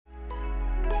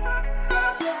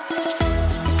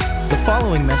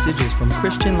following message is from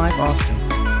Christian Life Austin.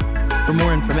 For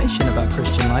more information about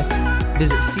Christian Life,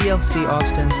 visit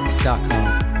clcaustin.com.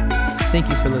 Thank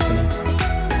you for listening.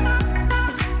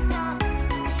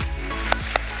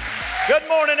 Good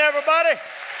morning, everybody.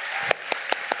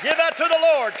 Give that to the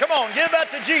Lord. Come on, give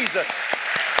that to Jesus.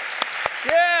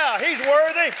 Yeah, He's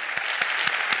worthy.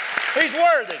 He's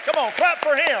worthy. Come on, clap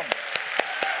for Him.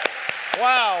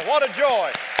 Wow, what a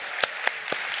joy.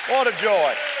 What a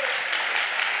joy.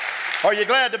 Are you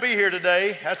glad to be here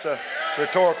today? That's a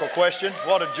rhetorical question.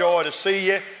 What a joy to see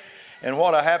you, and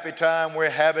what a happy time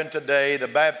we're having today. The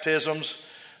baptisms.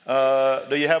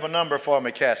 Do you have a number for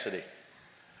me, Cassidy?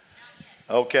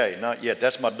 Okay, not yet.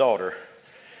 That's my daughter.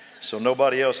 So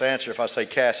nobody else answer if I say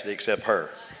Cassidy except her.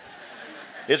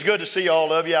 It's good to see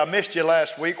all of you. I missed you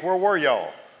last week. Where were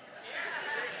y'all?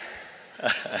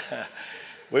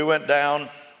 We went down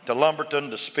to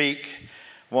Lumberton to speak.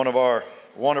 One of our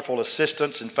wonderful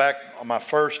assistants, in fact, my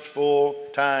first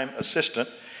full-time assistant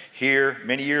here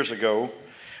many years ago,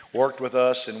 worked with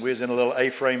us, and we was in a little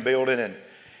A-frame building, and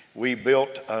we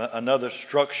built another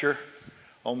structure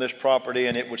on this property,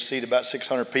 and it would seat about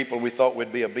 600 people. We thought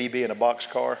we'd be a BB in a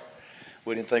boxcar.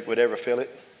 We didn't think we'd ever fill it,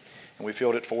 and we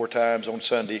filled it 4 times on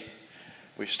Sunday.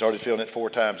 We started filling it 4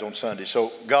 times on Sunday.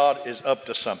 So God is up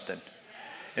to something.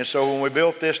 And so when we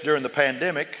built this during the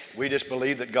pandemic, we just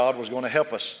believed that God was going to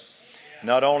help us.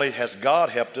 Not only has God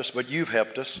helped us, but you've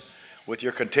helped us with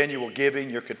your continual giving,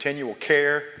 your continual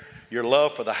care, your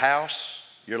love for the house,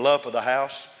 your love for the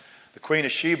house. The Queen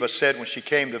of Sheba said when she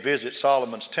came to visit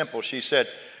Solomon's temple, she said,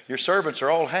 your servants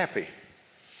are all happy.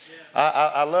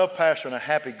 I love pastoring a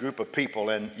happy group of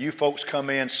people, and you folks come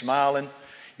in smiling.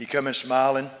 You come in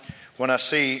smiling. When I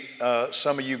see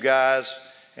some of you guys,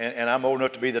 and I'm old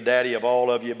enough to be the daddy of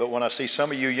all of you, but when I see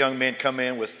some of you young men come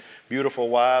in with beautiful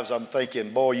wives, I'm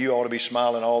thinking, boy, you ought to be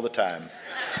smiling all the time.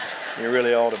 You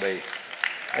really ought to be.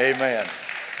 Amen.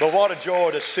 But what a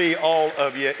joy to see all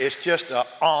of you. It's just an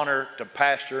honor to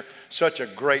pastor such a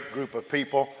great group of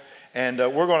people. And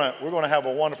we're gonna have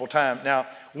a wonderful time. Now,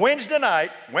 Wednesday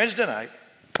night, we're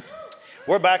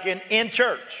back in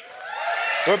church.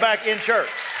 We're back in church.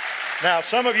 Now,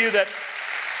 some of you that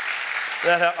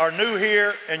are new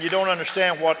here and you don't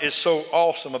understand what is so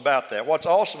awesome about that. What's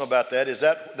awesome about that is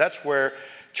that's where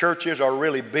churches are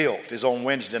really built, is on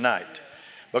Wednesday night.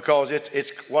 Because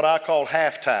it's what I call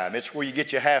halftime. It's where you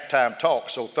get your halftime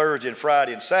talk. So Thursday and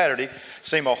Friday and Saturday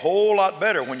seem a whole lot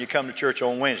better when you come to church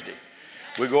on Wednesday.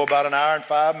 We go about an hour and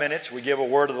 5 minutes. We give a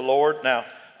word of the Lord. Now,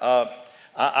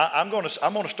 I'm going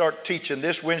to start teaching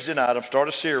this Wednesday night. I'm start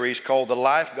a series called The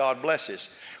Life God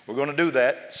Blesses. We're going to do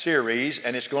that series,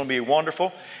 and it's going to be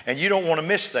wonderful. And you don't want to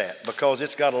miss that, because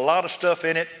it's got a lot of stuff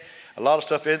in it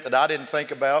that I didn't think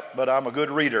about, but I'm a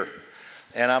good reader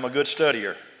and I'm a good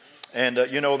studier. And,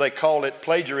 they call it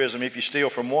plagiarism if you steal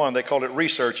from one. They call it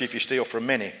research if you steal from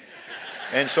many.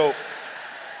 And so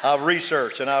I've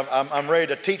researched, and I'm ready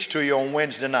to teach to you on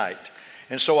Wednesday night.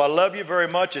 And so I love you very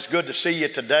much. It's good to see you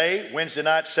today, Wednesday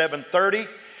night, 7:30,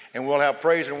 and we'll have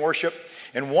praise and worship.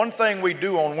 And one thing we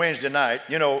do on Wednesday night,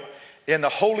 in the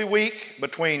Holy Week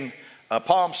between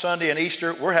Palm Sunday and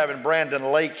Easter, we're having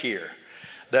Brandon Lake here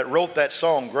that wrote that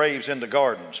song, Graves in the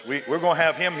Gardens. We're going to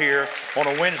have him here on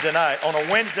a Wednesday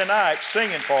night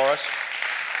singing for us.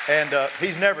 And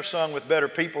he's never sung with better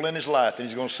people in his life than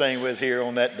he's going to sing with here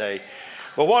on that day.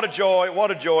 But what a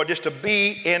joy just to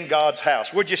be in God's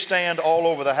house. Would you stand all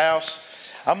over the house?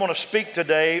 I'm going to speak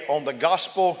today on the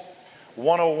Gospel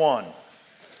 101.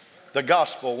 The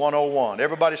Gospel 101.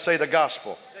 Everybody say the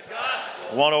Gospel. The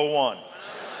Gospel 101.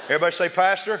 Everybody say,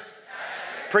 Pastor,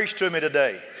 preach to me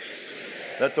today.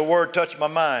 Let the word touch my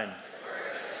mind.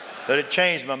 Let it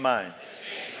change my mind.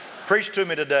 Preach to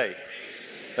me today.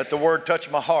 Let the word touch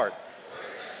my heart.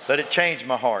 Let it change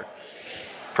my heart.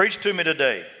 Preach to me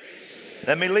today.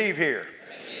 Let me leave here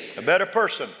a better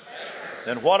person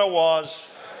than what I was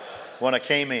when I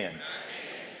came in.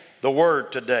 The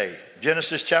word today.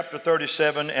 Genesis chapter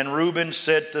 37, and Reuben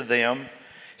said to them,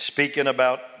 speaking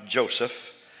about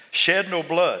Joseph, shed no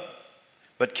blood,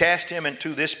 but cast him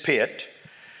into this pit,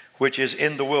 which is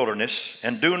in the wilderness,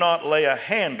 and do not lay a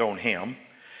hand on him,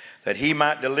 that he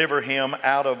might deliver him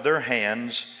out of their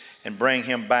hands and bring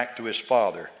him back to his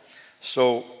father.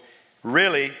 So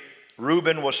really,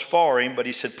 Reuben was for him, but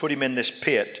he said, put him in this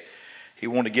pit. He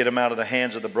wanted to get him out of the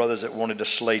hands of the brothers that wanted to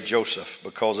slay Joseph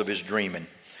because of his dreaming.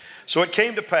 So it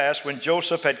came to pass when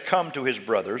Joseph had come to his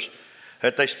brothers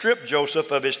that they stripped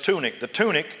Joseph of his tunic, the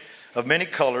tunic of many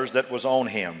colors that was on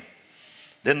him.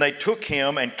 Then they took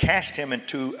him and cast him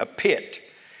into a pit,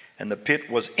 and the pit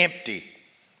was empty,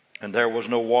 and there was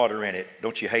no water in it.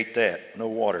 Don't you hate that? No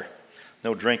water.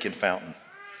 no drinking fountain.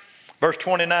 Verse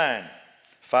 29,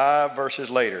 5 verses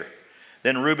later.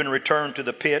 Then Reuben returned to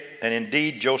the pit, and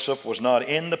indeed Joseph was not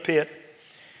in the pit,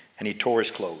 and he tore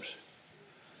his clothes.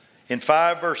 In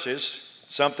 5 verses,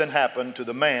 something happened to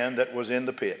the man that was in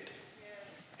the pit.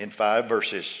 In 5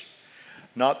 verses.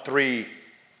 Not 3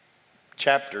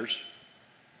 chapters,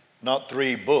 not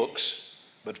 3 books,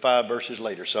 but 5 verses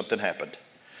later, something happened.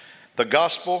 The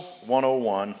Gospel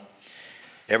 101.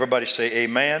 Everybody say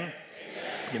amen. Amen.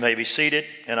 You may be seated,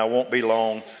 and I won't be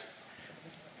long,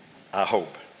 I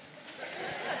hope.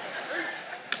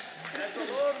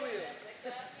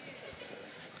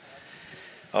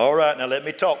 All right, now let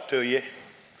me talk to you.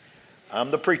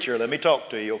 I'm the preacher. Let me talk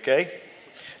to you, okay?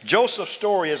 Joseph's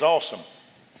story is awesome.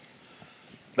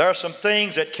 There are some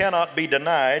things that cannot be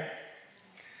denied.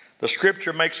 The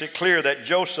scripture makes it clear that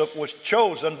Joseph was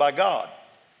chosen by God.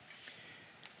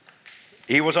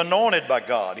 He was anointed by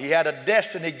God. He had a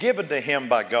destiny given to him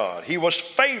by God. He was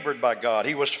favored by God.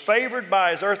 He was favored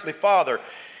by his earthly father.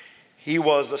 He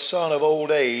was the son of old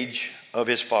age of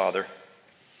his father.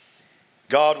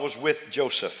 God was with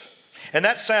Joseph. And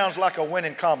that sounds like a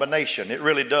winning combination. It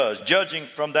really does. Judging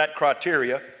from that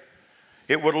criteria,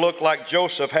 it would look like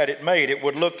Joseph had it made. It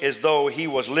would look as though he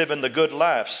was living the good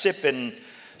life, sipping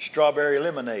strawberry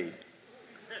lemonade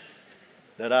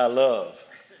that I love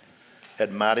at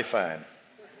Mighty Fine.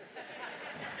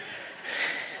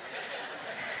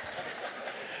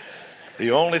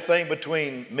 The only thing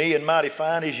between me and Mighty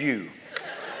Fine is you.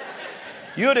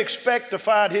 You'd expect to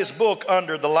find his book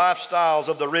under The Lifestyles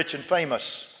of the Rich and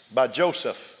Famous by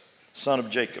Joseph, son of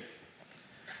Jacob.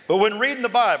 But when reading the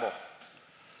Bible,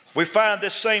 we find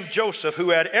this same Joseph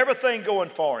who had everything going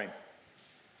for him,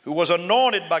 who was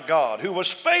anointed by God, who was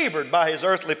favored by his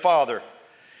earthly father,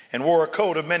 and wore a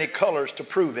coat of many colors to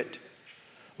prove it,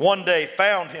 one day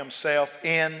found himself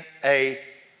in a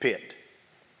pit.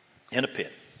 In a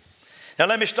pit. Now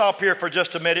let me stop here for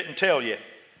just a minute and tell you,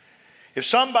 if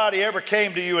somebody ever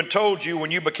came to you and told you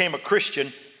when you became a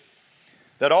Christian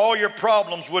that all your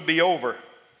problems would be over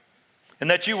and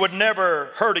that you would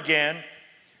never hurt again,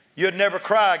 you'd never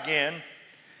cry again,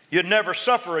 you'd never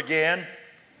suffer again,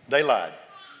 they lied.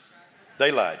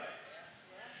 They lied.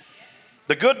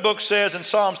 The good book says in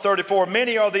Psalms 34,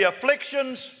 many are the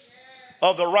afflictions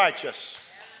of the righteous.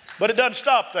 But it doesn't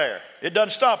stop there. It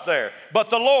doesn't stop there. But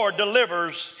the Lord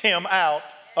delivers him out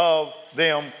of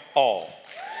them all.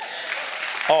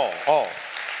 All.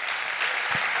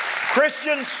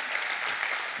 Christians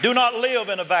do not live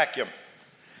in a vacuum.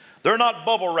 They're not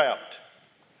bubble wrapped.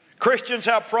 Christians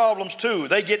have problems too.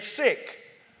 They get sick.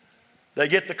 They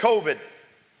get the COVID.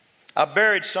 I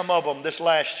buried some of them this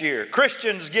last year.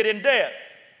 Christians get in debt.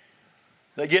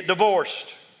 They get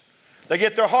divorced. They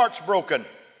get their hearts broken.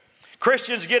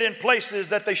 Christians get in places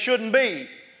that they shouldn't be.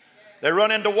 They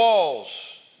run into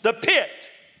walls. The pit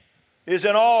is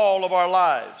in all of our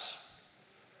lives.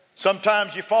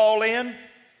 Sometimes you fall in,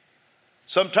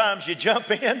 sometimes you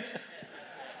jump in,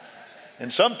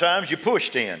 and sometimes you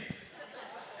pushed in,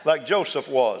 like Joseph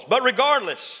was. But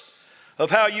regardless of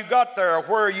how you got there or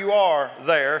where you are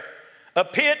there, a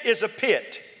pit is a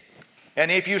pit.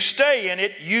 And if you stay in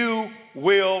it, you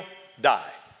will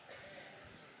die.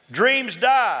 Dreams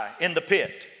die in the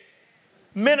pit.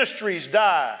 Ministries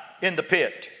die in the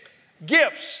pit.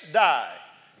 Gifts die.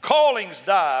 Callings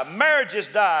die. Marriages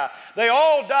die. They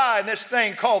all die in this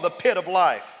thing called the pit of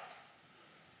life.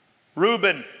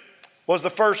 Reuben was the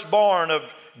firstborn of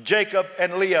Jacob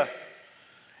and Leah,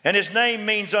 and his name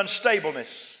means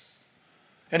unstableness.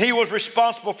 And he was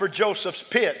responsible for Joseph's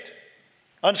pit.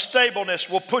 Unstableness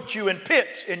will put you in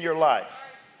pits in your life.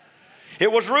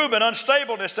 It was Reuben,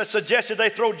 unstableness, that suggested they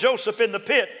throw Joseph in the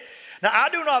pit. Now, I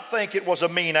do not think it was a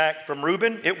mean act from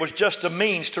Reuben. It was just a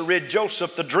means to rid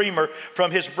Joseph, the dreamer, from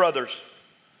his brothers.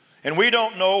 And we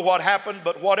don't know what happened,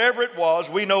 but whatever it was,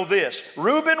 we know this.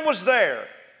 Reuben was there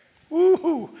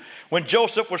when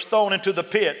Joseph was thrown into the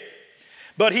pit,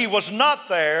 but he was not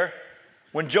there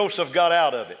when Joseph got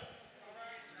out of it.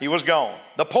 He was gone.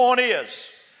 The point is,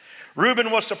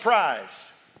 Reuben was surprised.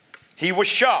 He was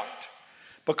shocked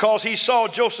because he saw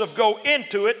Joseph go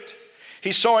into it.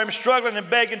 He saw him struggling and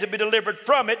begging to be delivered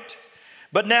from it.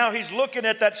 But now he's looking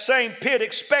at that same pit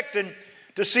expecting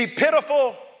to see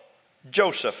pitiful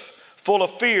Joseph, full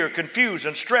of fear,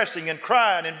 confusion, stressing and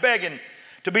crying and begging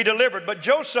to be delivered. But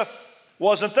Joseph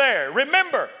wasn't there.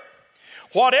 Remember,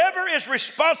 whatever is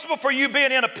responsible for you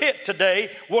being in a pit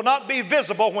today will not be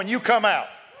visible when you come out.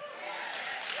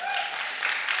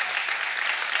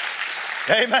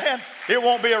 Amen. It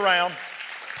won't be around.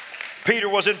 Peter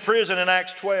was in prison in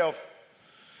Acts 12.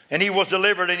 And he was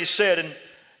delivered, and he said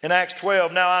in Acts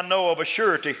 12, now I know of a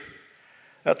surety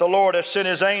that the Lord has sent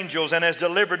his angels and has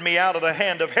delivered me out of the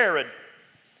hand of Herod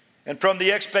and from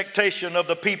the expectation of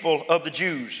the people of the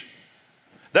Jews.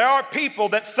 There are people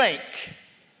that think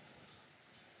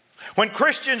when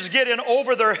Christians get in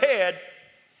over their head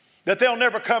that they'll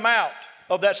never come out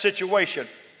of that situation.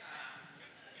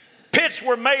 Pits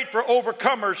were made for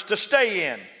overcomers to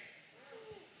stay in.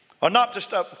 Or not to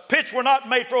stop. Pits were not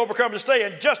made for overcomers to stay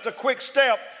in. Just a quick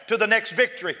step to the next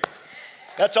victory.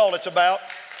 That's all it's about.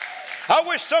 I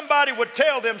wish somebody would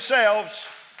tell themselves,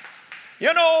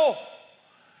 you know,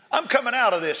 I'm coming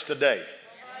out of this today.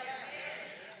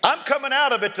 I'm coming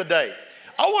out of it today.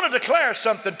 I want to declare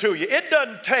something to you. It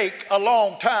doesn't take a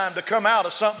long time to come out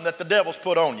of something that the devil's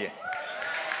put on you.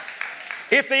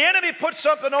 If the enemy puts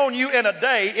something on you in a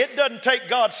day, it doesn't take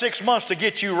God 6 months to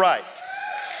get you right.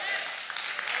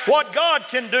 What God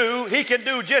can do, he can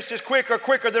do just as quick or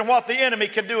quicker than what the enemy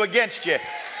can do against you.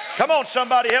 Come on,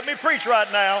 somebody, help me preach right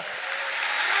now.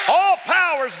 All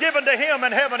power is given to him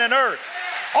in heaven and earth.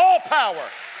 All power.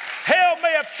 Hell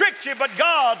may have tricked you, but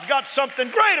God's got something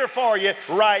greater for you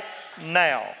right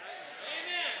now.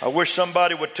 I wish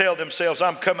somebody would tell themselves,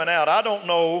 I'm coming out. I don't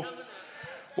know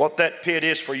what that pit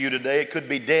is for you today. It could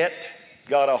be debt.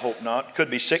 God, I hope not. It could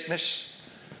be sickness.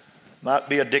 Might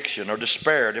be addiction or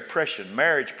despair, depression,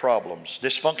 marriage problems,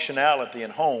 dysfunctionality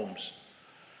in homes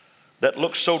that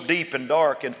look so deep and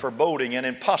dark and foreboding and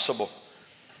impossible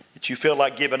that you feel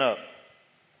like giving up.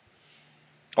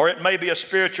 Or it may be a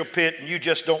spiritual pit and you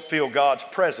just don't feel God's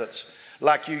presence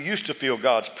like you used to feel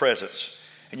God's presence.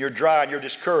 And you're dry and you're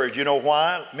discouraged. You know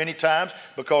why? Many times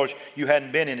because you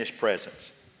hadn't been in his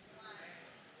presence.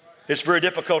 It's very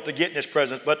difficult to get in his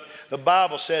presence, but the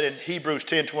Bible said in Hebrews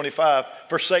 10:25,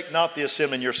 forsake not the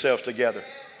assembling yourselves together.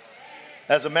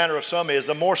 As a manner of some is,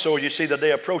 the more so as you see the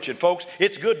day approaching. Folks,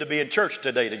 it's good to be in church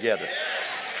today together.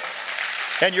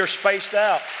 And you're spaced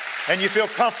out, and you feel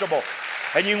comfortable,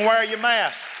 and you can wear your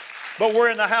mask. But we're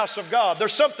in the house of God.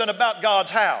 There's something about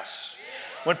God's house.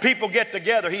 When people get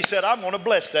together, he said, I'm going to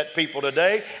bless that people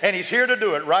today, and he's here to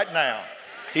do it right now.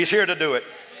 He's here to do it.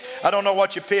 I don't know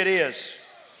what your pit is.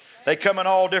 They come in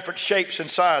all different shapes and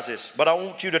sizes. But I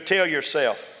want you to tell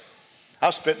yourself, I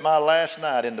spent my last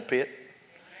night in the pit.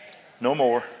 No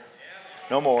more.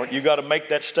 No more. You got to make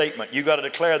that statement. You got to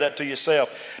declare that to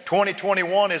yourself.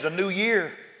 2021 is a new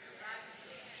year.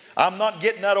 I'm not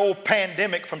getting that old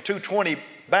pandemic from 2020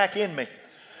 back in me.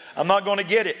 I'm not going to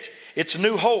get it. It's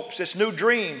new hopes. It's new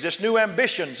dreams. It's new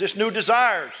ambitions. It's new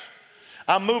desires.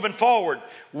 I'm moving forward.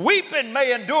 Weeping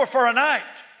may endure for a night,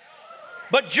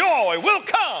 but joy will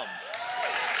come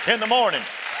in the morning.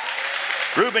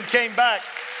 Reuben came back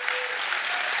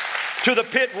to the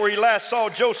pit where he last saw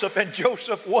Joseph, and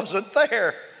Joseph wasn't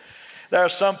there. There are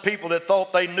some people that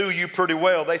thought they knew you pretty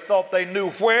well. They thought they knew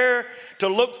where to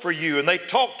look for you, and they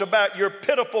talked about your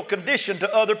pitiful condition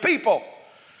to other people.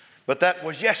 But that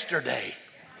was yesterday.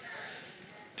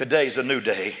 Today's a new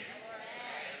day.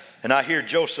 And I hear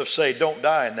Joseph say, don't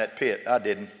die in that pit. I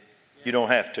didn't. You don't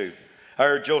have to. I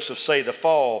heard Joseph say the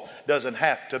fall doesn't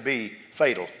have to be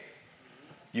fatal.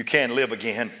 You can live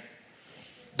again.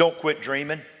 Don't quit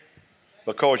dreaming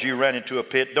because you ran into a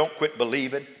pit. Don't quit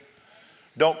believing.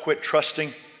 Don't quit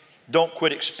trusting. Don't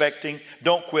quit expecting.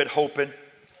 Don't quit hoping.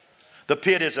 The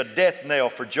pit is a death knell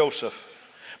for Joseph,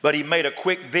 but he made a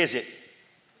quick visit.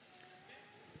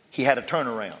 He had a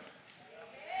turnaround.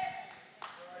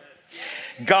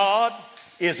 God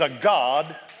is a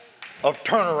God of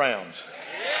turnarounds.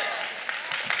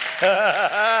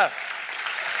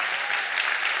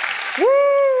 Woo!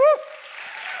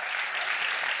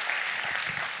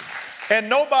 And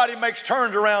nobody makes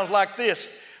turnarounds like this.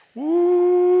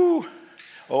 Woo!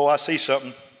 Oh, I see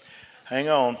something. Hang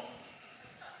on.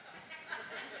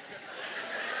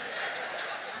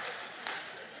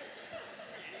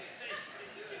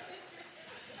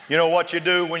 You know what you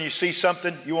do when you see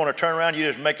something, you want to turn around, you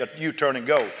just make a U-turn and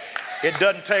go. It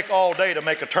doesn't take all day to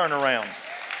make a turnaround.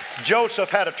 Joseph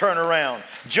had a turnaround.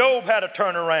 Job had a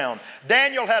turnaround.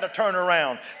 Daniel had a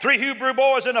turnaround. 3 Hebrew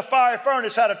boys in a fire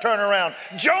furnace had a turnaround.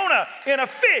 Jonah in a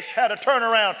fish had a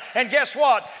turnaround. And guess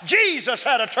what? Jesus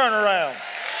had a turnaround.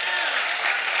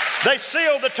 They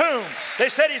sealed the tomb. They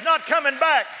said he's not coming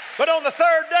back. But on the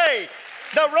third day,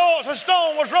 the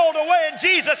stone was rolled away and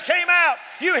Jesus came out.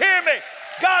 You hear me?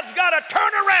 God's got a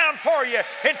turnaround for you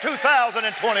in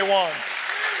 2021.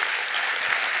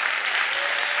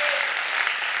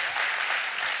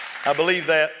 I believe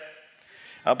that.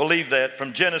 I believe that.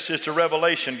 From Genesis to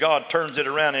Revelation, God turns it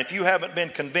around. And if you haven't been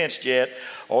convinced yet,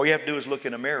 all you have to do is look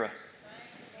in a mirror.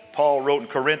 Paul wrote in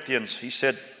Corinthians, he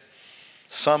said,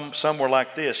 some were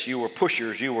like this. You were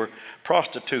pushers. You were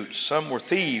prostitutes. Some were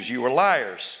thieves. You were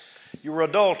liars. You were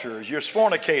adulterers, you're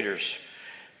fornicators,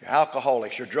 you're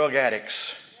alcoholics, you're drug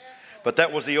addicts. But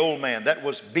that was the old man. That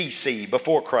was BC,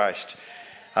 before Christ.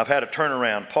 I've had a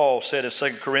turnaround. Paul said in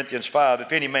 2 Corinthians 5,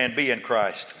 if any man be in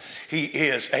Christ, he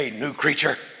is a new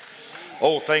creature.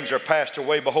 Old things are passed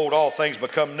away. Behold, all things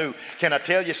become new. Can I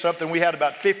tell you something? We had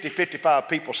about 55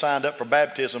 people signed up for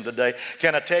baptism today.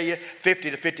 Can I tell you, 50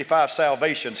 to 55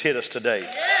 salvations hit us today.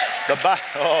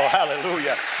 Oh,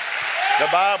 hallelujah. The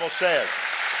Bible says,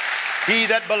 he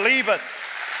that believeth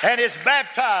and is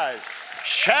baptized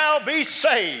shall be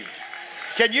saved.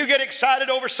 Can you get excited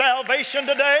over salvation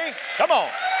today? Come on.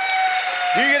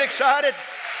 Do you get excited?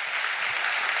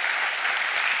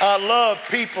 I love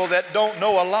people that don't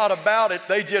know a lot about it.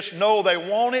 They just know they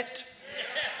want it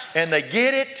and they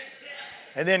get it.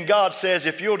 And then God says,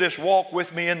 if you'll just walk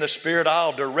with me in the Spirit,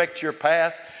 I'll direct your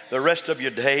path the rest of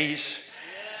your days.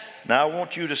 Now I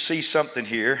want you to see something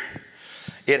here.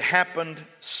 It happened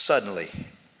suddenly.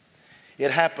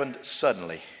 It happened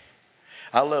suddenly.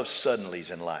 I love suddenlies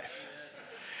in life.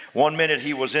 One minute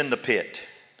he was in the pit.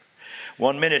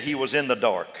 One minute he was in the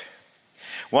dark.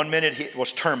 One minute it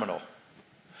was terminal.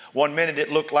 One minute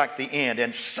it looked like the end.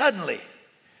 And suddenly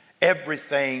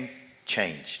everything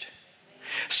changed.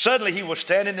 Suddenly he was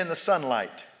standing in the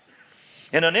sunlight.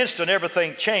 In an instant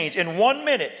everything changed. In 1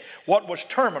 minute what was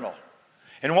terminal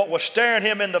and what was staring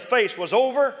him in the face was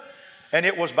over and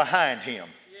it was behind him.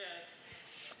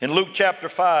 In Luke chapter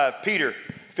 5, Peter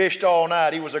fished all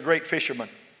night. He was a great fisherman.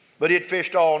 But he had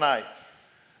fished all night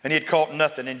and he had caught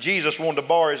nothing. And Jesus wanted to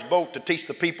borrow his boat to teach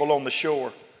the people on the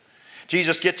shore.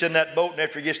 Jesus gets in that boat, and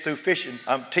after he gets through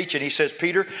teaching, he says,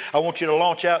 Peter, I want you to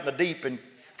launch out in the deep and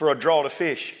for a draw to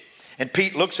fish. And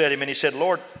Pete looks at him and he said,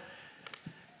 Lord,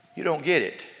 you don't get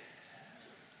it.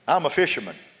 I'm a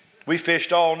fisherman. We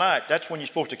fished all night. That's when you're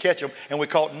supposed to catch them, and we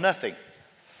caught nothing.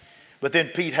 But then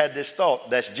Pete had this thought,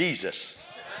 that's Jesus.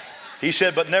 He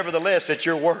said, but nevertheless, it's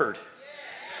your word.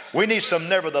 We need some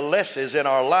neverthelesses in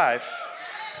our life.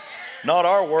 Not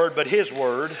our word, but his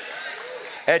word.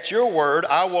 At your word,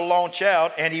 I will launch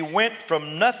out. And he went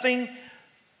from nothing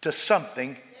to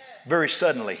something very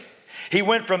suddenly. He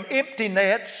went from empty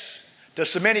nets to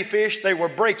so many fish, they were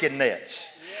breaking nets.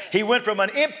 He went from an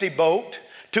empty boat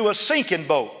to a sinking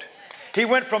boat. He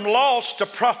went from loss to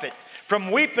profit, from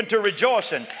weeping to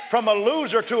rejoicing, from a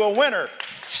loser to a winner.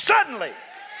 Suddenly,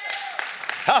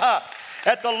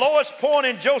 at the lowest point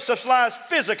in Joseph's life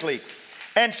physically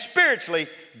and spiritually,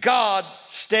 God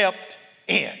stepped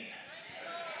in.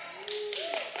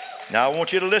 Now I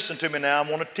want you to listen to me now. I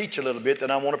want to teach a little bit,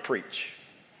 then I want to preach.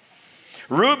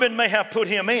 Reuben may have put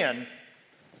him in,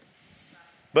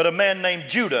 but a man named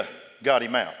Judah got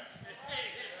him out.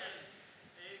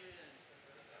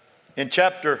 In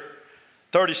chapter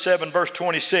 37, verse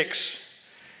 26,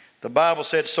 the Bible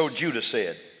said, so Judah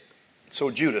said. So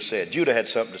Judah said. Judah had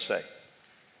something to say.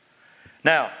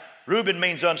 Now, Reuben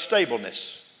means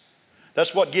unstableness.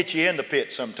 That's what gets you in the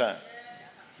pit sometimes.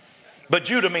 But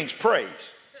Judah means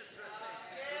praise.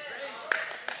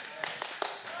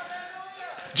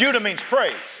 Judah means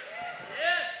praise.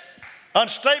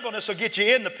 Unstableness will get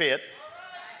you in the pit.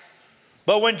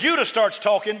 But when Judah starts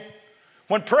talking,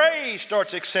 when praise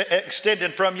starts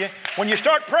extending from you, when you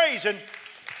start praising,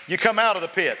 you come out of the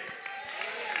pit.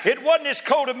 It wasn't his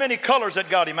coat of many colors that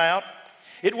got him out.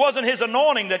 It wasn't his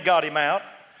anointing that got him out.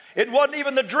 It wasn't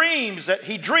even the dreams that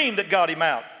he dreamed that got him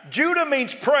out. Judah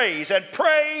means praise, and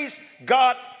praise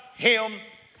got him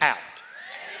out.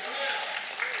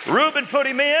 Reuben put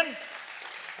him in.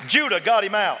 Judah got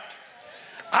him out.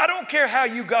 I don't care how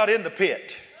you got in the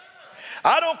pit.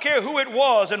 I don't care who it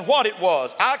was and what it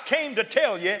was. I came to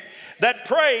tell you that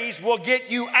praise will get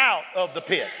you out of the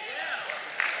pit.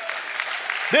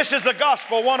 This is the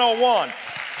Gospel 101.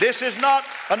 This is not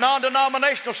a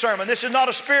non-denominational sermon. This is not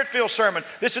a spirit-filled sermon.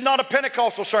 This is not a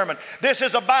Pentecostal sermon. This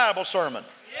is a Bible sermon.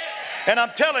 And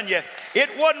I'm telling you, it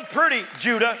wasn't pretty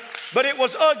Judah, but it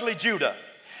was ugly Judah.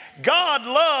 God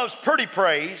loves pretty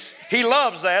praise. He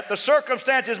loves that. The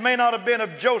circumstances may not have been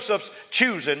of Joseph's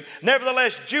choosing.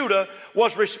 Nevertheless, Judah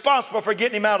was responsible for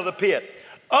getting him out of the pit.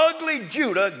 Ugly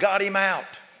Judah got him out.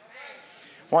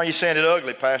 Why are you saying it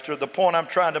ugly, Pastor? The point I'm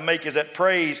trying to make is that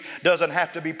praise doesn't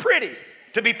have to be pretty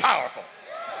to be powerful.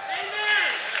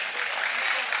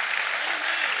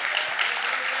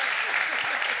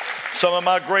 Some of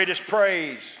my greatest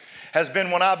praise has been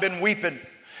when I've been weeping,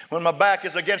 when my back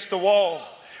is against the wall.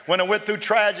 When I went through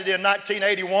tragedy in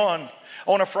 1981,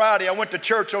 on a Friday, I went to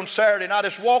church on Saturday, and I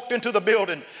just walked into the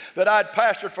building that I'd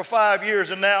pastored for 5 years,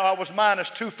 and now I was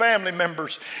minus 2 family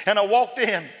members. And I walked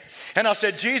in, and I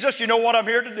said, Jesus, you know what I'm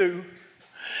here to do?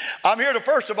 I'm here to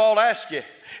first of all ask you,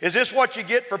 is this what you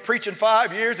get for preaching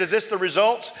 5 years? Is this the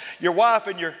results? Your wife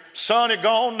and your son are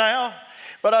gone now.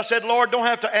 But I said, Lord, don't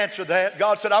have to answer that.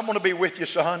 God said, I'm going to be with you,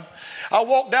 son. I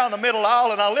walked down the middle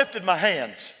aisle and I lifted my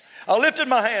hands. I lifted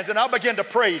my hands and I began to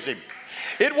praise him.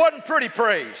 It wasn't pretty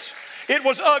praise. It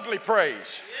was ugly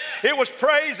praise. It was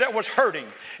praise that was hurting.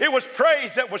 It was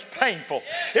praise that was painful.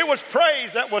 It was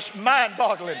praise that was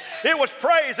mind-boggling. It was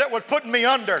praise that was putting me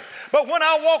under. But when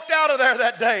I walked out of there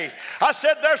that day, I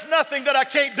said, there's nothing that I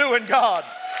can't do in God.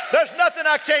 There's nothing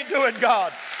I can't do in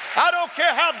God. I don't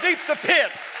care how deep the pit.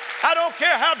 I don't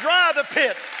care how dry the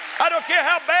pit. I don't care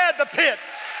how bad the pit.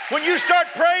 When you start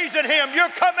praising him, you're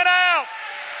coming out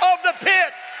of the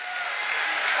pit.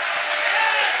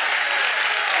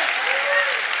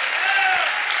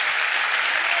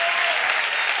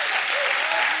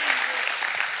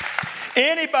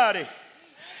 Anybody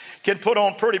can put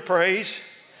on pretty praise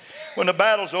when the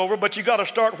battle's over, but you got to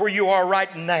start where you are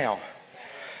right now.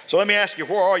 So let me ask you,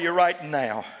 where are you right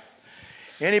now?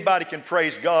 Anybody can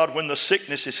praise God when the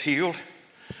sickness is healed.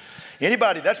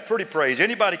 Anybody, that's pretty praise.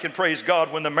 Anybody can praise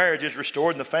God when the marriage is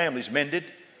restored and the family's mended.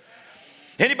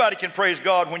 Anybody can praise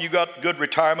God when you got good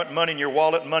retirement, money in your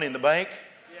wallet, money in the bank.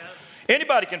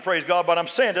 Anybody can praise God, but I'm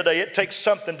saying today it takes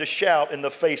something to shout in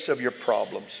the face of your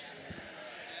problems.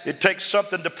 It takes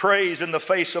something to praise in the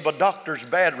face of a doctor's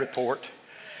bad report.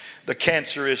 The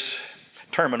cancer is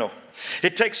terminal.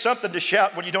 It takes something to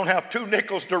shout when you don't have 2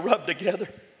 nickels to rub together.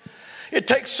 It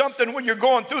takes something when you're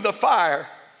going through the fire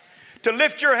to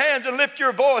lift your hands and lift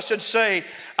your voice and say,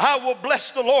 I will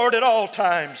bless the Lord at all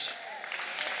times.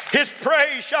 His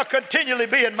praise shall continually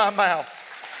be in my mouth.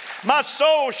 My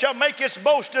soul shall make its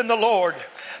boast in the Lord.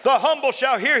 The humble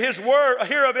shall hear his word,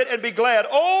 hear of it and be glad.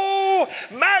 Oh,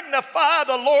 magnify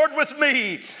the Lord with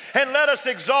me and let us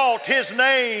exalt his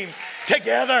name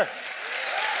together.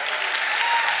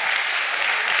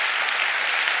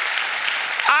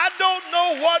 I don't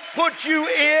know what put you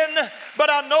in,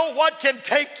 but I know what can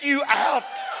take you out.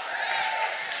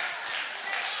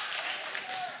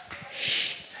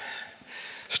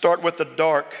 Start with the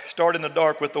dark. Start in the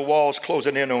dark with the walls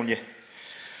closing in on you.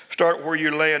 Start where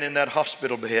you're laying in that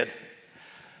hospital bed.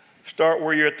 Start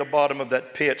where you're at the bottom of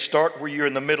that pit. Start where you're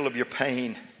in the middle of your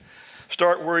pain.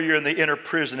 Start where you're in the inner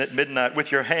prison at midnight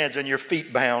with your hands and your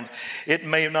feet bound. It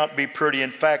may not be pretty.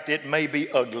 In fact, it may be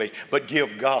ugly, but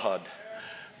give God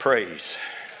praise.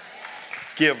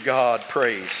 Give God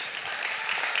praise.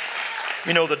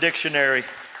 You know, the dictionary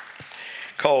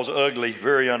calls ugly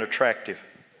very unattractive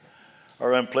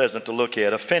or unpleasant to look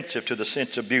at, offensive to the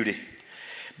sense of beauty,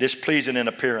 displeasing in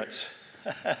appearance.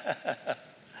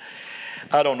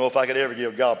 I don't know if I could ever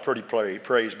give God pretty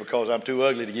praise because I'm too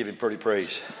ugly to give him pretty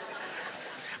praise.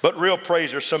 But real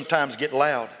praisers sometimes get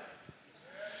loud.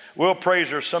 Real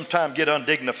praisers sometimes get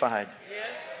undignified.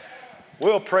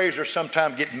 Real praisers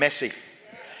sometimes get messy.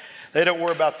 They don't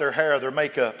worry about their hair or their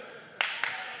makeup.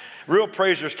 Real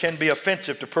praisers can be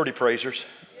offensive to pretty praisers.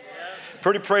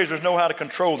 Pretty praisers know how to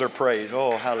control their praise.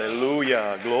 Oh,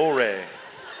 hallelujah, glory.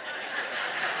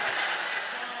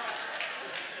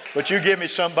 But you give me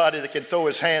somebody that can throw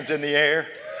his hands in the air.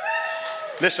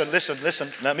 Listen.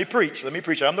 Let me preach.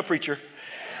 I'm the preacher.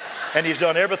 And he's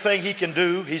done everything he can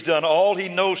do. He's done all he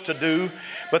knows to do.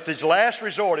 But his last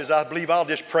resort is, I believe I'll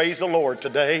just praise the Lord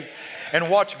today and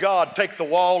watch God take the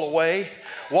wall away.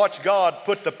 Watch God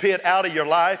put the pit out of your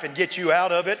life and get you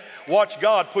out of it. Watch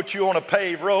God put you on a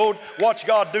paved road. Watch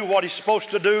God do what he's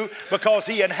supposed to do because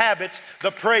he inhabits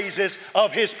the praises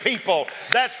of his people.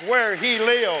 That's where he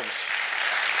lives.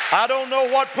 I don't know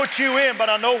what put you in, but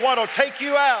I know what will take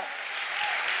you out.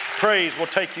 Praise will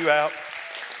take you out.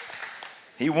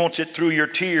 He wants it through your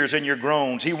tears and your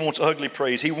groans. He wants ugly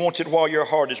praise. He wants it while your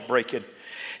heart is breaking.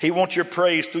 He wants your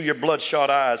praise through your bloodshot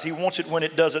eyes. He wants it when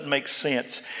it doesn't make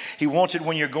sense. He wants it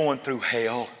when you're going through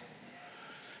hell.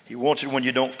 He wants it when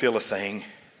you don't feel a thing.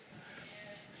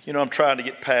 You know, I'm trying to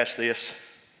get past this,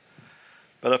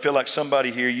 but I feel like somebody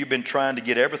here, you've been trying to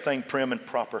get everything prim and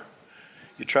proper.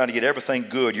 You're trying to get everything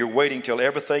good. You're waiting till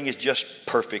everything is just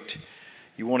perfect.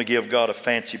 You want to give God a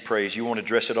fancy praise. You want to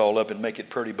dress it all up and make it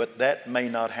pretty, but that may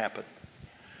not happen.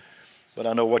 But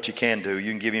I know what you can do. You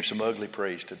can give him some ugly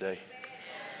praise today.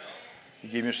 You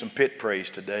give him some pit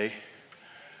praise today,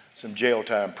 some jail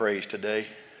time praise today.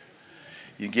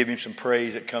 You give him some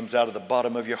praise that comes out of the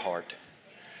bottom of your heart,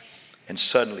 and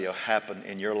suddenly it'll happen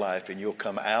in your life and you'll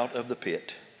come out of the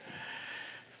pit.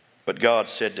 But God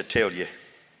said to tell you,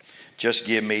 just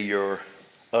give me your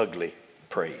ugly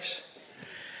praise,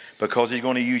 because he's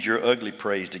going to use your ugly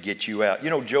praise to get you out. You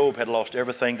know, Job had lost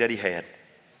everything that he had.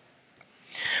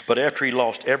 But after he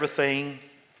lost everything,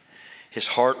 His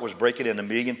heart was breaking in a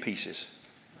million pieces.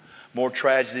 More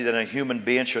tragedy than a human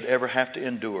being should ever have to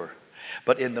endure.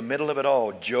 But in the middle of it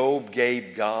all, Job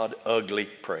gave God ugly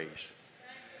praise.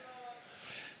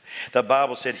 The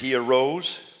Bible said he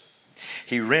arose,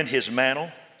 he rent his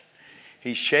mantle,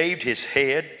 he shaved his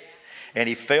head, and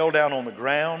he fell down on the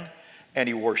ground and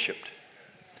he worshiped.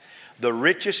 The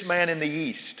richest man in the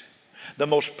East, the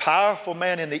most powerful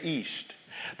man in the East,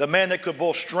 the man that could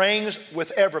pull strings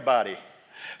with everybody,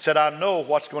 said, I know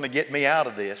what's going to get me out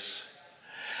of this.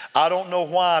 I don't know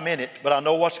why I'm in it, but I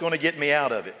know what's going to get me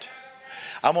out of it.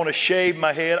 I'm going to shave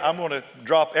my head. I'm going to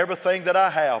drop everything that I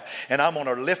have, and I'm going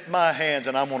to lift my hands,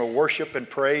 and I'm going to worship and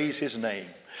praise his name.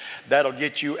 That'll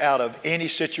get you out of any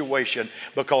situation,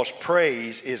 because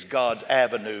praise is God's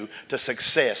avenue to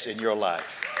success in your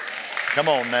life. Come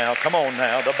on now, come on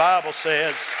now. The Bible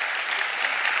says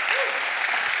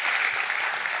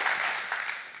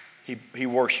he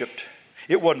worshiped.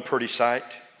 It wasn't a pretty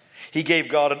sight. He gave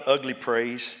God an ugly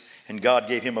praise, and God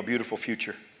gave him a beautiful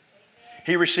future.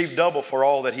 He received double for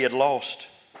all that he had lost.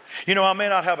 You know, I may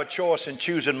not have a choice in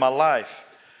choosing my life,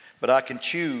 but I can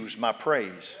choose my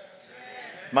praise.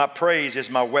 My praise is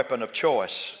my weapon of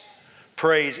choice.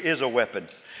 Praise is a weapon.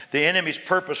 The enemy's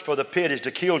purpose for the pit is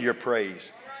to kill your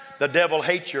praise. The devil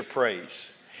hates your praise.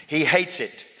 He hates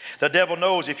it. The devil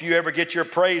knows if you ever get your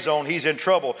praise on, he's in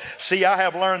trouble. See, I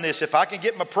have learned this. If I can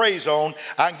get my praise on,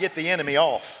 I can get the enemy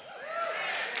off.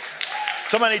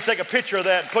 Somebody need to take a picture of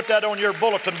that and put that on your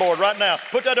bulletin board right now.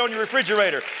 Put that on your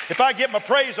refrigerator. If I get my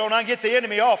praise on, I can get the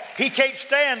enemy off. He can't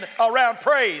stand around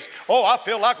praise. Oh, I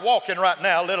feel like walking right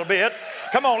now a little bit.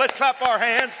 Come on, let's clap our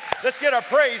hands. Let's get our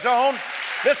praise on.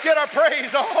 Let's get our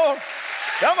praise on.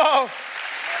 Come on.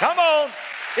 Come on.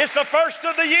 It's the first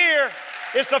of the year.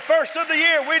 It's the first of the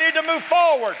year. We need to move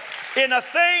forward in a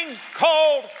thing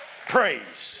called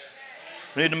praise.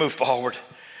 We need to move forward.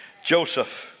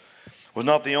 Joseph was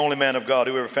not the only man of God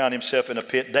who ever found himself in a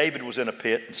pit. David was in a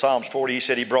pit. In Psalms 40, he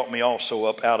said, he brought me also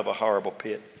up out of a horrible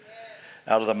pit,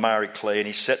 out of the miry clay, and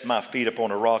he set my feet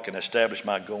upon a rock and established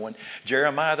my going.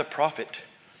 Jeremiah the prophet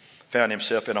found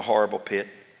himself in a horrible pit.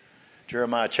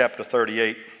 Jeremiah chapter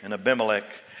 38, and Abimelech,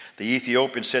 the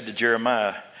Ethiopian, said to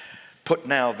Jeremiah, put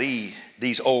now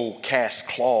these old cast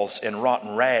cloths and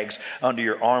rotten rags under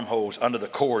your armholes, under the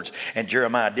cords. And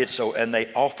Jeremiah did so. And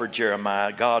they offered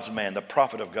Jeremiah, God's man, the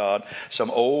prophet of God,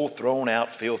 some old, thrown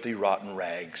out, filthy, rotten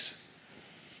rags.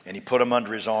 And he put them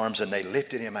under his arms, and they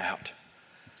lifted him out.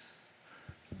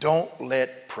 Don't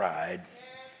let pride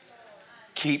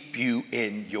keep you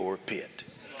in your pit.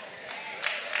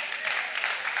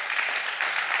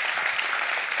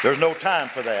 There's no time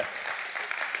for that,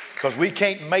 because we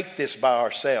can't make this by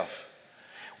ourselves.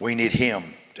 We need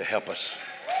him to help us.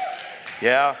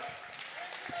 Yeah,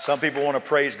 some people want to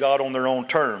praise God on their own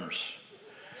terms.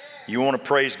 You want to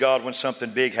praise God when something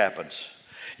big happens.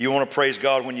 You want to praise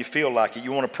God when you feel like it.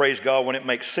 You want to praise God when it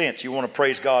makes sense. You want to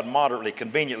praise God moderately,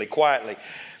 conveniently, quietly.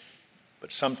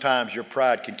 But sometimes your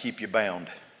pride can keep you bound.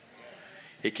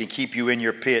 It can keep you in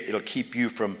your pit. It'll keep you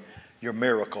from your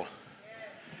miracle.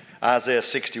 Isaiah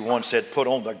 61 said, put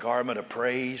on the garment of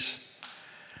praise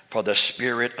for the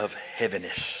spirit of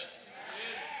heaviness.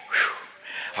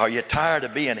 Whew. Are you tired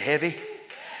of being heavy?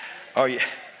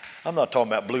 I'm not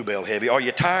talking about Bluebell heavy. Are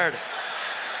you tired?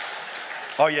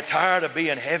 Are you tired of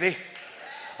being heavy?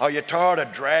 Are you tired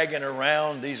of dragging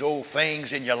around these old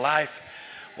things in your life?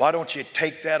 Why don't you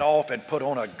take that off and put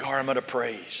on a garment of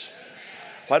praise?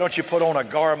 Why don't you put on a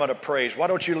garment of praise? Why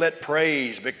don't you let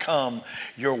praise become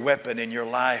your weapon in your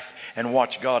life and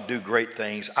watch God do great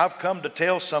things? I've come to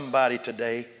tell somebody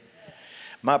today,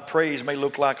 my praise may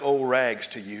look like old rags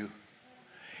to you.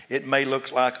 It may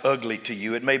look like ugly to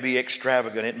you. It may be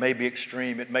extravagant. It may be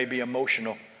extreme. It may be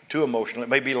emotional, too emotional. It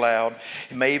may be loud.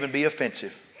 It may even be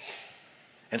offensive.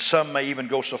 And some may even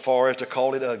go so far as to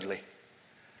call it ugly.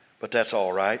 But that's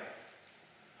all right.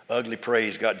 Ugly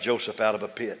praise got Joseph out of a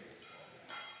pit.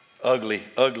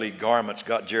 Ugly garments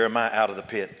got Jeremiah out of the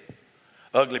pit.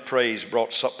 Ugly praise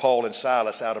brought Paul and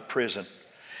Silas out of prison.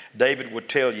 David would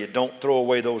tell you, don't throw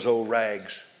away those old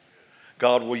rags.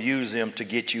 God will use them to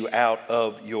get you out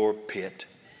of your pit.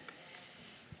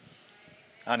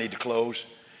 I need to close,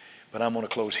 but I'm going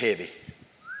to close heavy.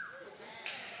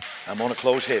 I'm going to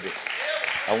close heavy.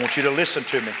 I want you to listen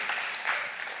to me.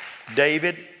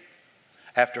 David,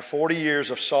 after 40 years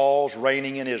of Saul's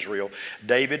reigning in Israel,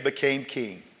 David became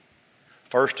king.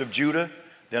 First of Judah,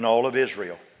 then all of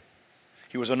Israel.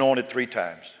 He was anointed 3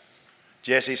 times.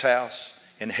 Jesse's house,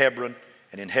 in Hebron,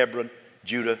 and in Hebron,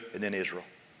 Judah, and then Israel.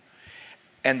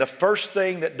 And the first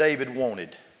thing that David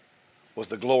wanted was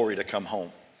the glory to come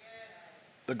home.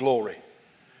 The glory.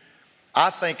 I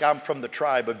think I'm from the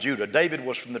tribe of Judah. David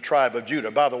was from the tribe of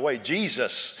Judah. By the way,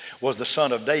 Jesus was the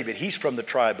son of David. He's from the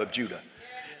tribe of Judah.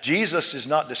 Jesus is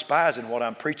not despising what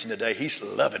I'm preaching today. He's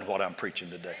loving what I'm preaching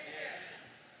today.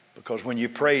 Because when you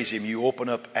praise him, you open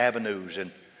up avenues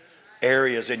and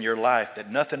areas in your life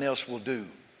that nothing else will do.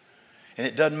 And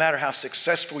it doesn't matter how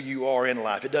successful you are in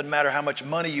life. It doesn't matter how much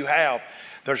money you have.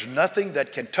 There's nothing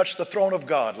that can touch the throne of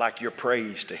God like your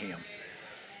praise to him.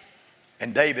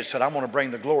 And David said, I'm going to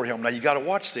bring the glory home. Now you got to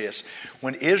watch this.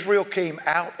 When Israel came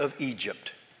out of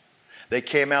Egypt, they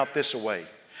came out this way.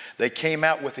 They came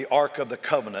out with the Ark of the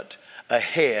Covenant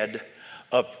ahead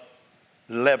of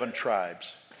 11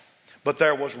 tribes. But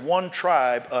there was one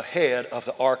tribe ahead of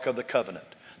the Ark of the Covenant,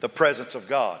 the presence of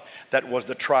God. That was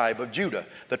the tribe of Judah,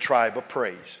 the tribe of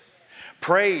praise.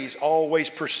 Praise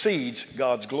always precedes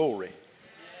God's glory.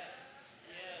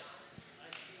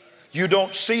 You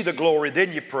don't see the glory,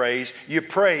 then you praise,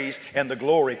 and the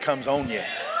glory comes on you.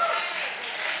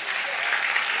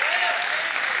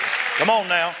 Come on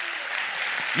now.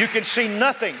 You can see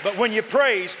nothing, but when you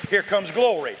praise, here comes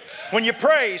glory. When you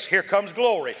praise, here comes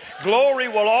glory. Glory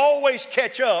will always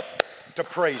catch up to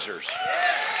praisers.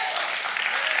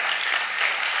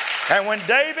 And when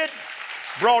David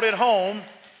brought it home,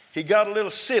 he got a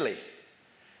little silly.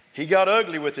 He got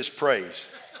ugly with his praise.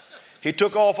 He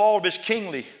took off all of his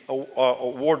kingly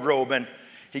wardrobe and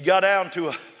he got down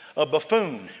to a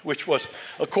buffoon, which was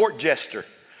a court jester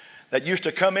that used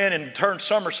to come in and turn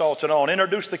somersaults and all and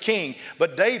introduce the king.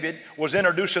 But David was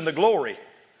introducing the glory.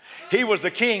 He was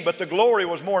the king, but the glory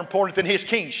was more important than his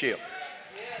kingship.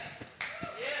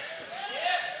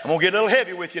 I'm going to get a little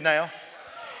heavy with you now.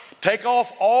 Take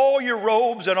off all your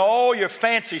robes and all your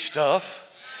fancy stuff,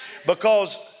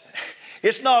 because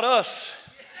it's not us.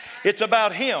 It's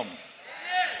about him.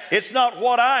 It's not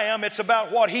what I am. It's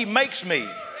about what he makes me.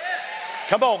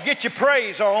 Come on, get your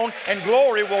praise on and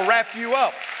glory will wrap you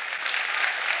up.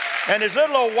 And his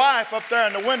little old wife up there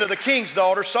in the window, the king's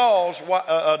daughter, Saul's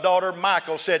daughter,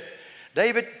 Michal, said,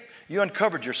 David, you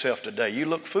uncovered yourself today. You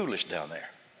look foolish down there.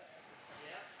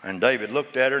 And David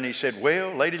looked at her and he said,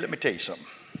 well, lady, let me tell you something.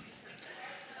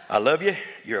 I love you.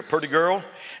 You're a pretty girl.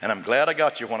 And I'm glad I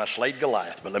got you when I slayed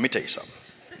Goliath. But let me tell you something.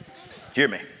 Hear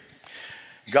me.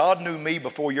 God knew me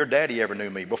before your daddy ever knew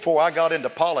me. Before I got into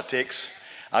politics,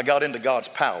 I got into God's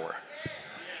power.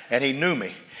 And he knew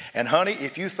me. And honey,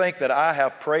 if you think that I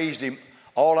have praised him,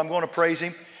 all I'm going to praise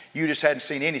him, you just hadn't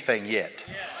seen anything yet.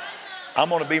 I'm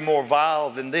going to be more vile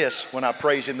than this when I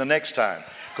praise him the next time.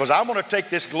 Because I'm going to take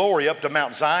this glory up to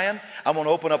Mount Zion. I'm going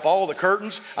to open up all the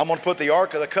curtains. I'm going to put the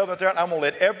Ark of the Covenant there. And I'm going to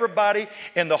let everybody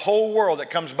in the whole world that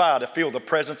comes by to feel the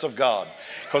presence of God.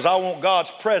 Because I want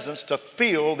God's presence to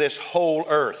fill this whole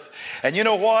earth. And you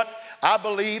know what? I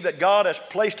believe that God has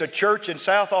placed a church in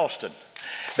South Austin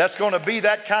that's going to be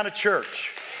that kind of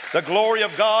church. The glory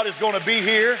of God is going to be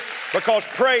here because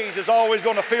praise is always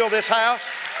going to fill this house.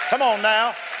 Come on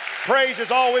now. Praise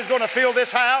is always going to fill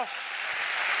this house.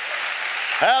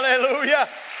 Hallelujah,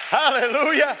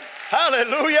 hallelujah,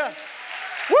 hallelujah.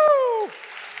 Woo!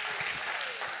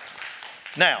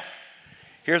 Now,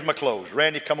 here's my close.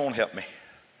 Randy, come on, help me.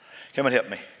 Come and help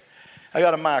me. I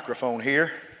got a microphone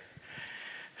here.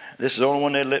 This is the only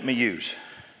one they let me use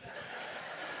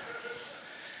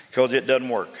because it doesn't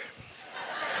work.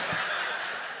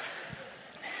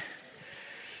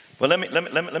 Well,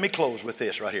 let me close with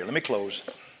this right here. Let me close.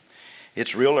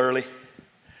 It's real early.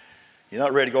 You're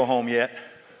not ready to go home yet.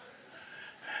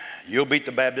 You'll beat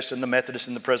the Baptists and the Methodists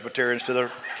and the Presbyterians to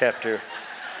the cafeteria.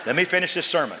 Let me finish this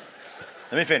sermon.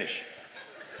 Let me finish.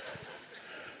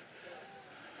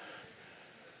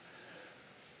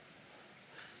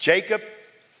 Jacob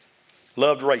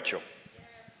loved Rachel.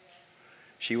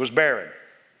 She was barren.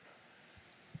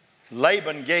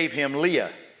 Laban gave him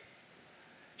Leah.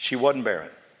 She wasn't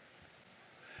barren.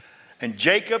 And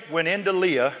Jacob went into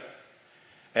Leah,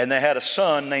 and they had a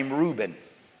son named Reuben.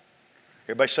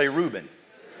 Everybody say Reuben.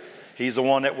 He's the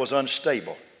one that was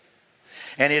unstable.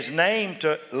 And his name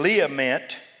to Leah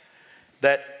meant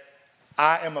that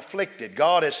I am afflicted.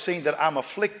 God has seen that I'm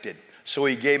afflicted, so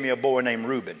he gave me a boy named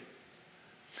Reuben.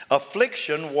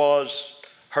 Affliction was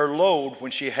her load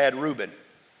when she had Reuben.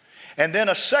 And then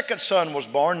a second son was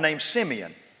born named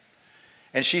Simeon.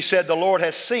 And she said, the Lord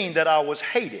has seen that I was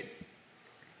hated.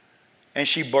 And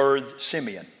she birthed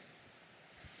Simeon.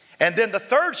 And then the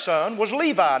third son was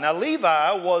Levi. Now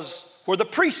Levi was where the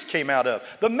priests came out of,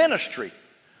 the ministry,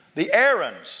 the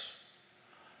Aarons,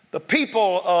 the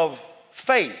people of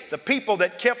faith, the people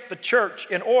that kept the church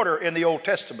in order in the Old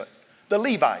Testament, the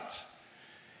Levites.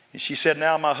 And she said,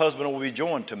 now my husband will be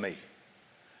joined to me.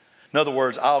 In other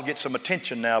words, I'll get some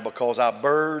attention now because I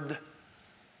birthed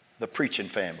the preaching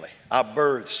family. I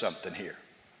birthed something here.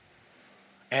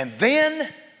 And then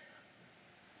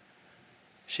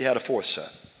she had a fourth son.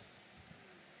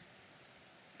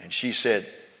 And she said,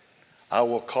 I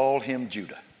will call him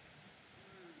Judah.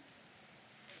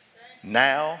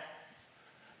 Now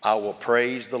I will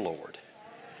praise the Lord.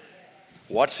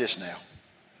 Watch this now.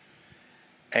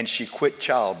 And she quit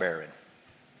childbearing.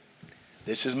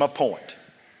 This is my point.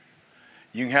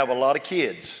 You can have a lot of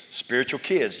kids, spiritual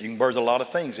kids. You can birth a lot of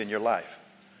things in your life.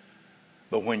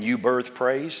 But when you birth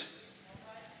praise,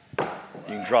 you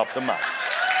can drop the mic.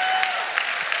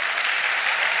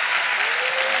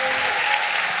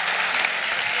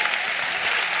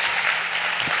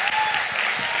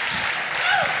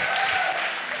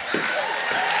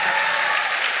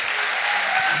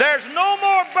 There's no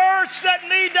more births that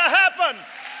need to happen.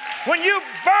 When you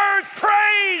birth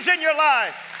praise in your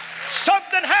life,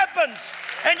 something happens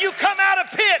and you come out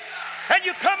of pits and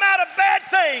you come out of bad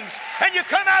things and you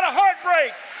come out of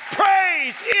heartbreak.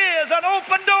 Praise is an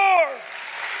open door.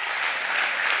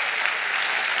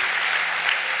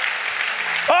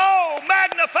 Oh,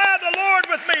 magnify the Lord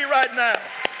with me right now.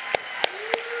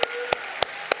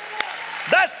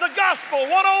 That's the gospel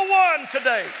 101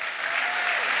 today.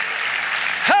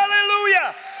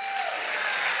 Hallelujah.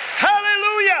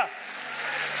 Hallelujah.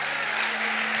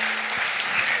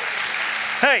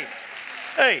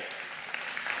 Hey,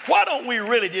 why don't we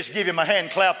really just give him a hand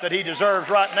clap that he deserves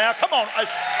right now? Come on,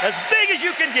 as big as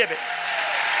you can give it.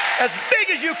 As big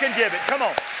as you can give it. Come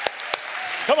on.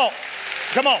 Come on.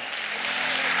 Come on.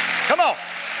 Come on.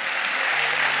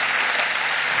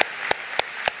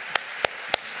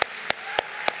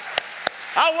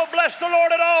 I will bless the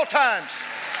Lord at all times.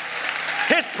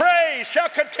 His praise shall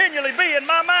continually be in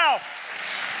my mouth.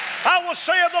 I will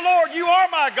say of the Lord, you are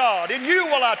my God, in you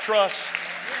will I trust.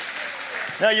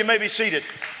 Now you may be seated,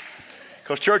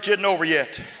 because church isn't over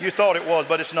yet. You thought it was,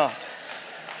 but it's not.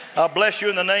 I bless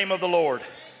you in the name of the Lord.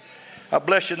 I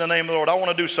bless you in the name of the Lord. I want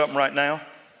to do something right now.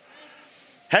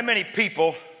 How many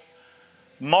people,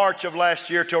 March of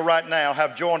last year till right now,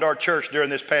 have joined our church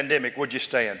during this pandemic? Would you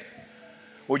stand?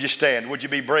 Would you stand? Would you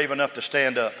be brave enough to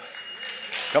stand up?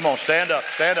 Come on, stand up,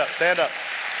 stand up, stand up.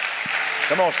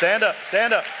 Come on, stand up,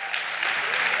 stand up.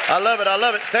 I love it, I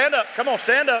love it. Stand up, come on,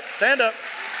 stand up, stand up.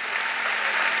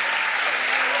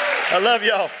 I love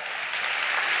y'all.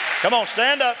 Come on,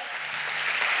 stand up.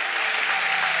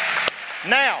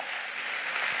 Now,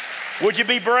 would you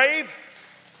be brave?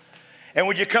 And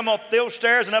would you come up those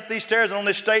stairs and up these stairs and on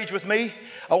this stage with me?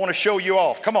 I want to show you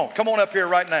off. Come on up here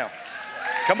right now.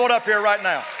 Come on up here right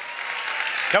now.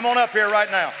 Come on up here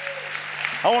right now.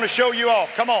 I want to show you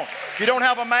off. Come on. If you don't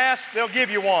have a mask, they'll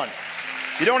give you one.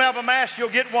 If you don't have a mask, you'll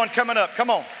get one coming up. Come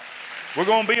on. We're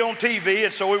going to be on TV,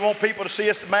 and so we want people to see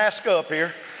us mask up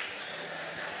here.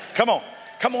 Come on.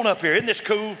 Come on up here. Isn't this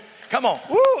cool? Come on.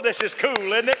 Woo, this is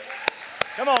cool, isn't it?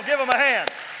 Come on, give them a hand.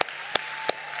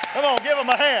 Come on, give them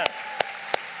a hand.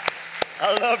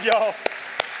 I love y'all.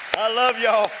 I love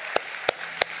y'all.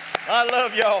 I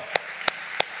love y'all.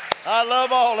 I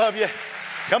love all of you.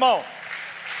 Come on.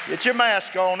 Get your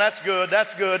mask on. That's good.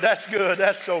 That's good. That's good.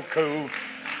 That's so cool.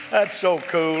 That's so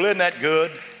cool. Isn't that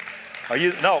good? Are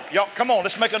you? No. Y'all, come on.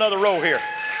 Let's make another row here.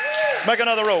 Make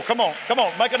another row. Come on. Come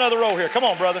on. Make another row here. Come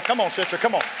on, brother. Come on, sister.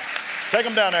 Come on. Take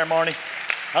them down there, Marnie.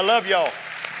 I love y'all.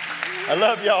 I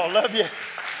love y'all. Love you.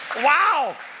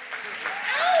 Wow.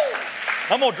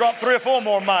 I'm going to drop 3 or 4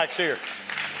 more mics here.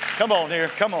 Come on here.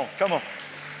 Come on. Come on.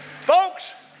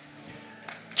 Folks,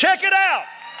 check it out.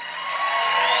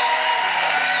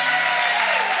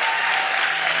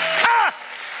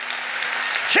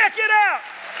 Check it out.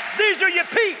 These are your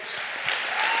peeps.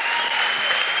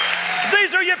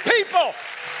 These are your people.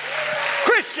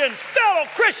 Christians, fellow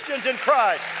Christians in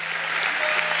Christ.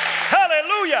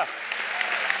 Hallelujah.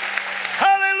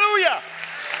 Hallelujah.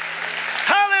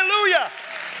 Hallelujah.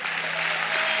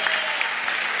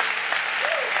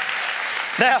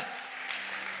 Now,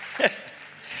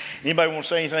 anybody want to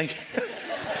say anything?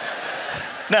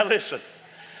 Now listen,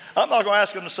 I'm not going to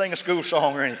ask them to sing a school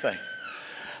song or anything.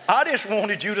 I just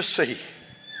wanted you to see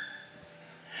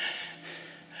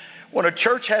when a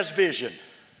church has vision,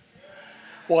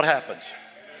 what happens?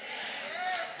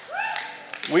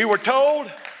 We were told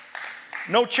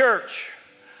no church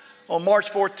on March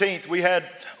 14th. We had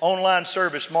online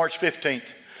service March 15th.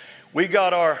 We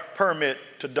got our permit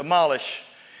to demolish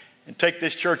and take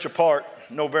this church apart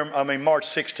March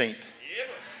 16th.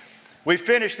 We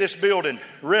finished this building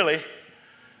really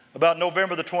about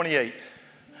November the 28th.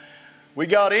 We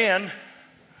got in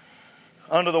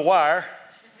under the wire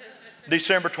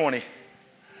December 20.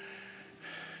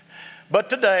 But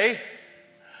today,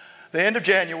 the end of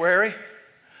January,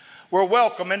 we're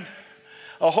welcoming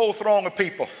a whole throng of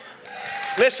people.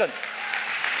 Listen,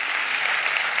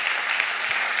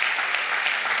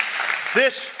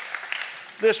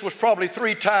 this was probably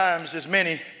 3 times as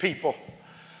many people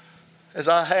as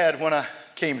I had when I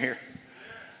came here.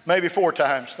 Maybe 4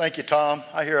 times. Thank you, Tom.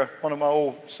 I hear one of my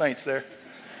old saints there.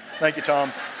 Thank you,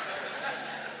 Tom.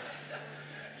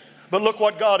 But look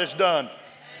what God has done.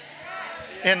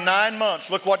 In 9 months,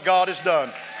 look what God has done.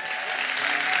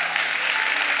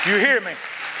 You hear me?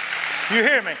 You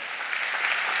hear me?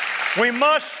 We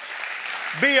must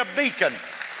be a beacon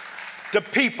to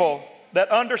people that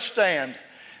understand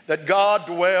that God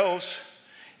dwells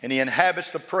and He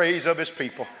inhabits the praise of His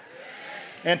people.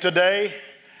 And today,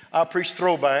 I preach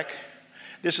throwback.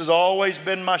 This has always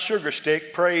been my sugar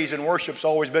stick. Praise and worship's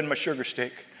always been my sugar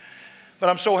stick. But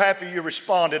I'm so happy you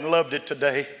responded and loved it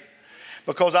today,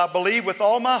 because I believe with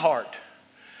all my heart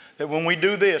that when we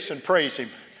do this and praise Him,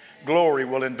 glory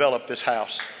will envelop this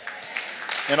house.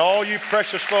 And all you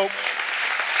precious folks,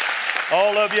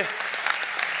 all of you,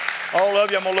 I'm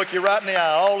going to look you right in the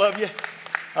eye. All of you,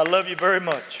 I love you very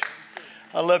much.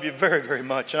 I love you very, very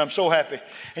much. And I'm so happy.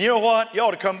 And you know what? You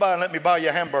ought to come by and let me buy you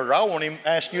a hamburger. I won't even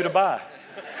ask you to buy.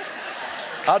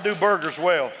 I do burgers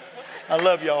well. I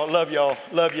love y'all. Love y'all.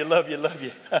 Love you. Love you. Love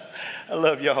you. I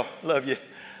love y'all. Love you.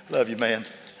 Love you, man.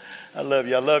 I love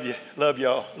you. I love you. Love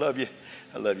y'all. Love you.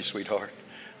 I love you, sweetheart.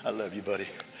 I love you, buddy.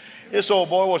 This old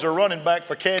boy was a running back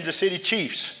for Kansas City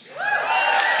Chiefs.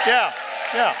 Yeah.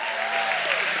 Yeah.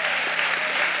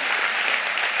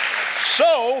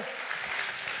 So,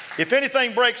 if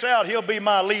anything breaks out, he'll be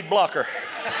my lead blocker.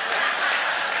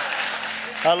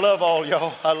 I love all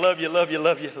y'all. I love you, love you,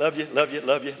 love you, love you, love you,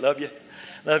 love you, love you,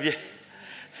 love you.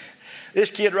 This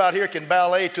kid right here can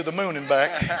ballet to the moon and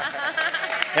back.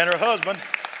 And her husband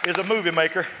is a movie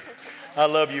maker. I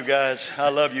love you guys. I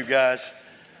love you guys.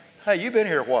 Hey, you've been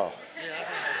here a while.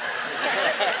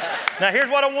 Now, here's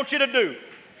what I want you to do.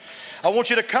 I want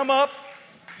you to come up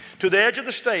to the edge of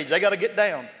the stage. They got to get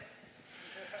down.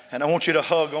 And I want you to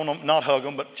hug on them, not hug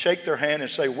them, but shake their hand and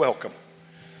say, welcome.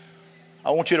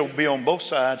 I want you to be on both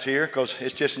sides here, because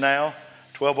it's just now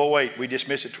 12:08. We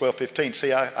dismiss at 12:15.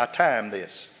 See, I timed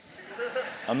this.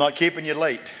 I'm not keeping you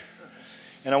late.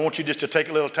 And I want you just to take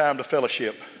a little time to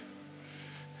fellowship.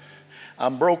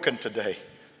 I'm broken today.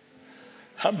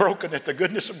 I'm broken at the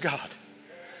goodness of God.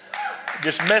 It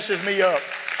just messes me up.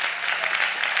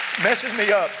 Messes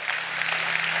me up.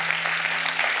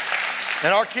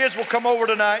 And our kids will come over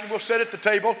tonight and we'll sit at the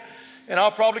table and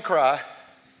I'll probably cry.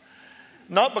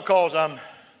 Not because I'm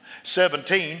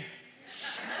 17.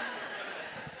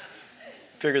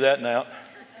 Figure that out.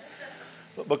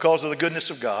 But because of the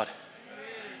goodness of God.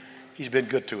 He's been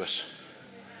good to us.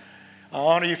 I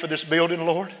honor you for this building,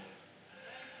 Lord.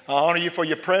 I honor you for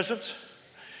your presence.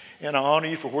 And I honor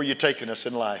you for where you're taking us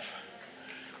in life.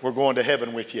 We're going to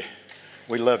heaven with you.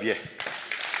 We love you.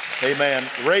 Amen.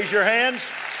 Raise your hands.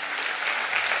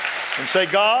 And say,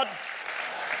 God,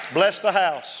 bless the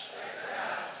house.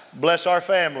 Bless our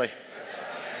family.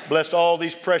 Bless all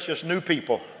these precious new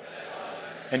people.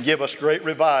 And give us great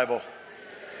revival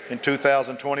in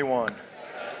 2021.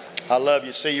 I love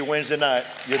you. See you Wednesday night.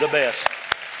 You're the best.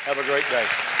 Have a great day.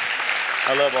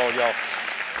 I love all y'all.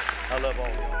 I love all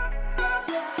y'all.